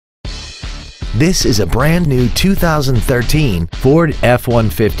This is a brand new 2013 Ford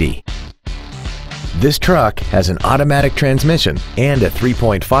F-150. This truck has an automatic transmission and a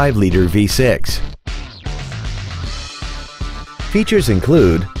 3.5-liter V6. Features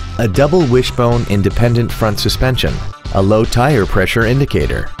include a double wishbone independent front suspension, a low tire pressure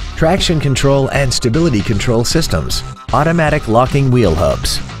indicator, traction control and stability control systems, automatic locking wheel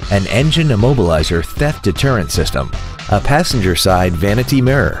hubs, an engine immobilizer theft deterrent system, a passenger side vanity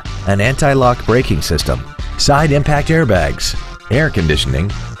mirror, an anti-lock braking system, side impact airbags, air conditioning,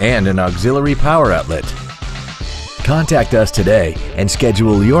 and an auxiliary power outlet. Contact us today and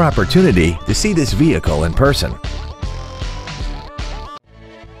schedule your opportunity to see this vehicle in person.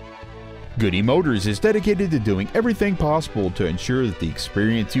 Goode Motors is dedicated to doing everything possible to ensure that the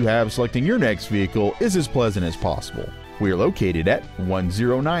experience you have selecting your next vehicle is as pleasant as possible. We are located at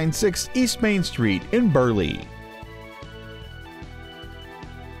 1096 East Main Street in Burley.